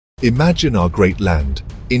Imagine our great land,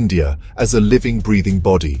 India, as a living, breathing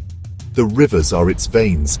body. The rivers are its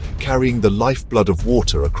veins, carrying the lifeblood of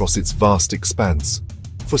water across its vast expanse.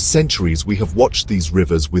 For centuries we have watched these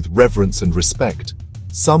rivers with reverence and respect.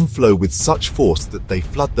 Some flow with such force that they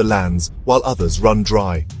flood the lands, while others run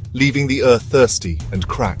dry, leaving the earth thirsty and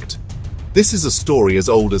cracked. This is a story as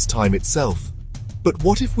old as time itself. But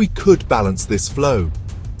what if we could balance this flow?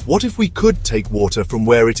 What if we could take water from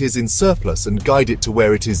where it is in surplus and guide it to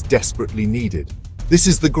where it is desperately needed? This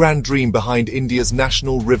is the grand dream behind India's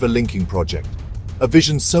National River Linking Project. A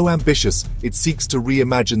vision so ambitious, it seeks to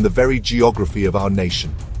reimagine the very geography of our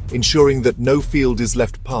nation, ensuring that no field is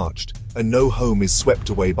left parched and no home is swept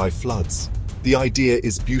away by floods. The idea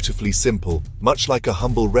is beautifully simple, much like a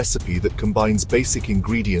humble recipe that combines basic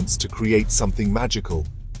ingredients to create something magical.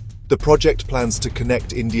 The project plans to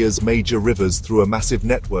connect India's major rivers through a massive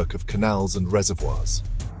network of canals and reservoirs.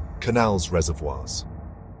 Reservoirs.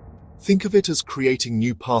 Think of it as creating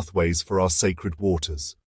new pathways for our sacred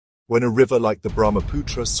waters. When a river like the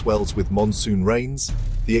Brahmaputra swells with monsoon rains,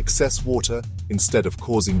 the excess water, instead of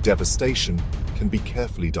causing devastation, can be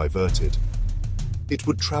carefully diverted. It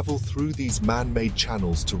would travel through these man-made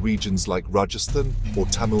channels to regions like Rajasthan or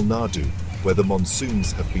Tamil Nadu, where the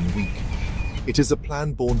monsoons have been weak. It is a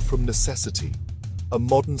plan born from necessity, a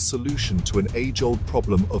modern solution to an age-old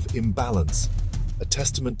problem of imbalance, a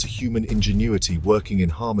testament to human ingenuity working in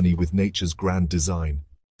harmony with nature's grand design.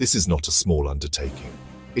 This is not a small undertaking.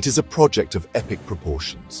 It is a project of epic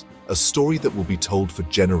proportions, a story that will be told for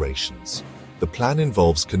generations. The plan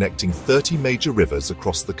involves connecting 30 major rivers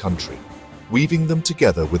across the country, weaving them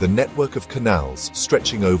together with a network of canals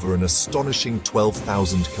stretching over an astonishing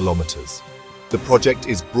 12,000 kilometers. The project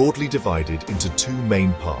is broadly divided into two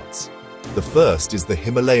main parts. The first is the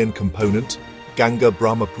Himalayan component,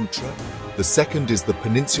 Ganga-Brahmaputra. The second is the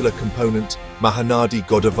peninsular component,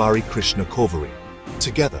 Mahanadi-Godavari-Krishna-Kavari.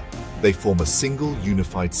 Together, they form a single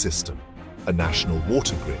unified system, a national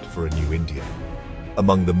water grid for a new India.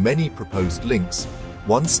 Among the many proposed links,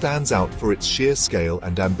 one stands out for its sheer scale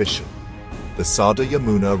and ambition: the Sardar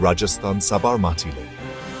Yamuna Rajasthan Sabarmati link.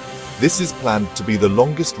 This is planned to be the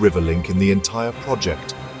longest river link in the entire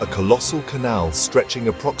project, a colossal canal stretching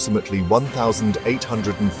approximately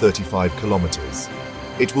 1,835 kilometers.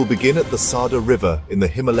 It will begin at the Sardar River in the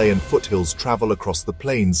Himalayan foothills, travel across the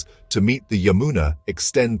plains to meet the Yamuna,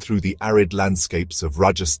 extend through the arid landscapes of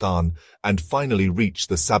Rajasthan, and finally reach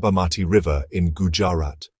the Sabarmati River in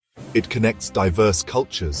Gujarat. It connects diverse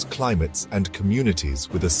cultures, climates, and communities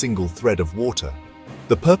with a single thread of water.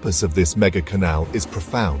 The purpose of this mega canal is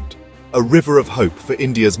profound: a river of hope for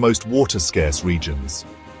India's most water-scarce regions.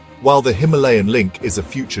 While the Himalayan link is a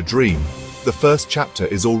future dream, the first chapter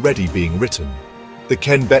is already being written. The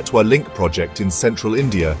Ken-Betwa Link project in central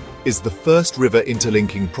India is the first river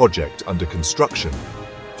interlinking project under construction.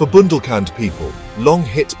 For Bundelkhand people, long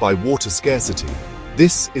hit by water scarcity,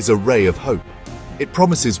 this is a ray of hope. It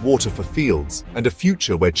promises water for fields and a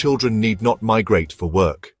future where children need not migrate for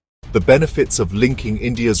work. The benefits of linking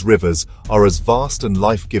India's rivers are as vast and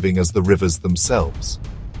life-giving as the rivers themselves.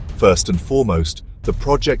 First and foremost, the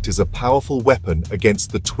project is a powerful weapon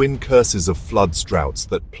against the twin curses of floods, droughts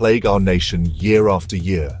that plague our nation year after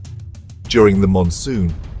year. During the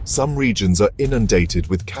monsoon, some regions are inundated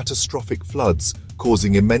with catastrophic floods,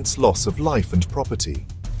 causing immense loss of life and property.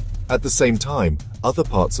 At the same time, other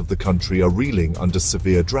parts of the country are reeling under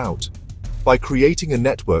severe drought. By creating a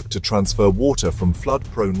network to transfer water from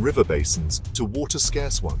flood-prone river basins to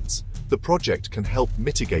water-scarce ones, the project can help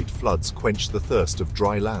mitigate floods, quench the thirst of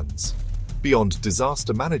dry lands. Beyond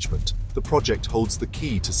disaster management, the project holds the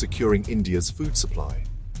key to securing India's food supply.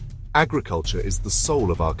 Agriculture is the soul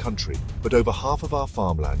of our country, but over half of our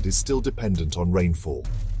farmland is still dependent on rainfall.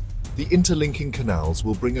 The interlinking canals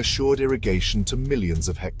will bring assured irrigation to millions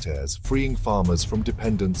of hectares, freeing farmers from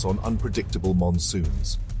dependence on unpredictable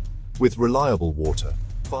monsoons. With reliable water,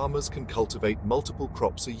 farmers can cultivate multiple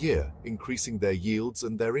crops a year, increasing their yields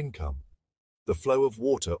and their income. The flow of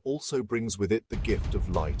water also brings with it the gift of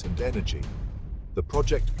light and energy. The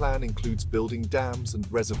project plan includes building dams and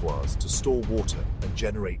reservoirs to store water and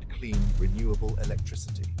generate clean, renewable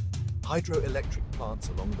electricity. Hydroelectric plants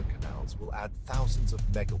along the canals will add thousands of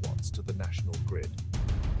megawatts to the national grid.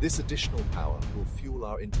 This additional power will fuel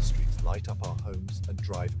our industries, light up our homes, and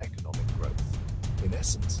drive economic growth. In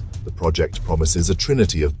essence, the project promises a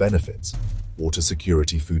trinity of benefits: water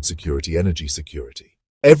security, food security, energy security.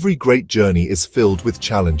 Every great journey is filled with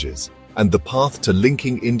challenges, and the path to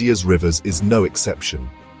linking India's rivers is no exception.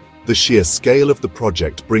 The sheer scale of the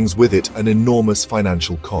project brings with it an enormous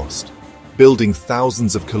financial cost. Building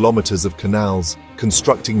thousands of kilometers of canals,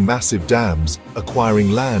 constructing massive dams,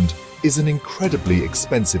 acquiring land is an incredibly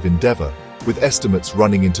expensive endeavor, with estimates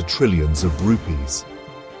running into trillions of rupees.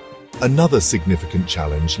 Another significant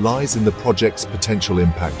challenge lies in the project's potential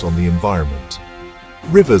impact on the environment.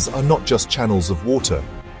 Rivers are not just channels of water,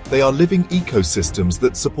 they are living ecosystems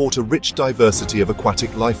that support a rich diversity of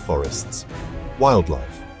aquatic life forests,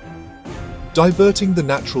 wildlife. Diverting the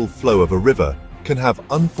natural flow of a river can have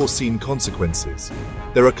unforeseen consequences.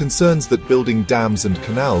 There are concerns that building dams and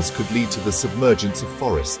canals could lead to the submergence of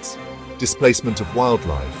forests, displacement of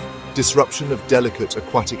wildlife, disruption of delicate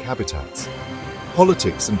aquatic habitats.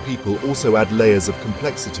 Politics and people also add layers of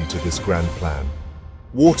complexity to this grand plan.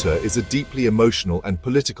 Water is a deeply emotional and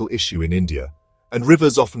political issue in India, and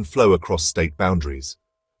rivers often flow across state boundaries.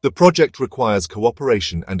 The project requires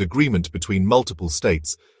cooperation and agreement between multiple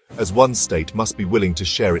states, as one state must be willing to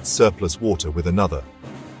share its surplus water with another.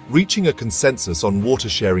 Reaching a consensus on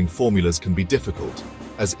water-sharing formulas can be difficult,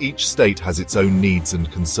 as each state has its own needs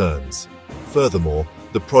and concerns. Furthermore,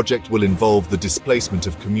 the project will involve the displacement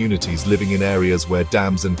of communities living in areas where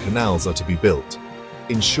dams and canals are to be built.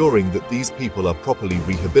 Ensuring that these people are properly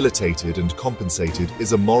rehabilitated and compensated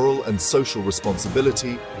is a moral and social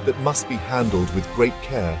responsibility that must be handled with great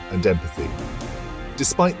care and empathy.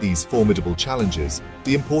 Despite these formidable challenges,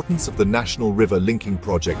 the importance of the National River Linking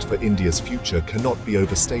Project for India's future cannot be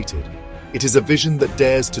overstated. It is a vision that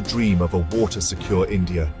dares to dream of a water-secure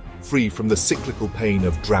India, free from the cyclical pain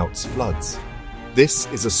of droughts, floods. This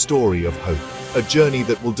is a story of hope, a journey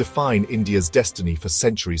that will define India's destiny for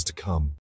centuries to come.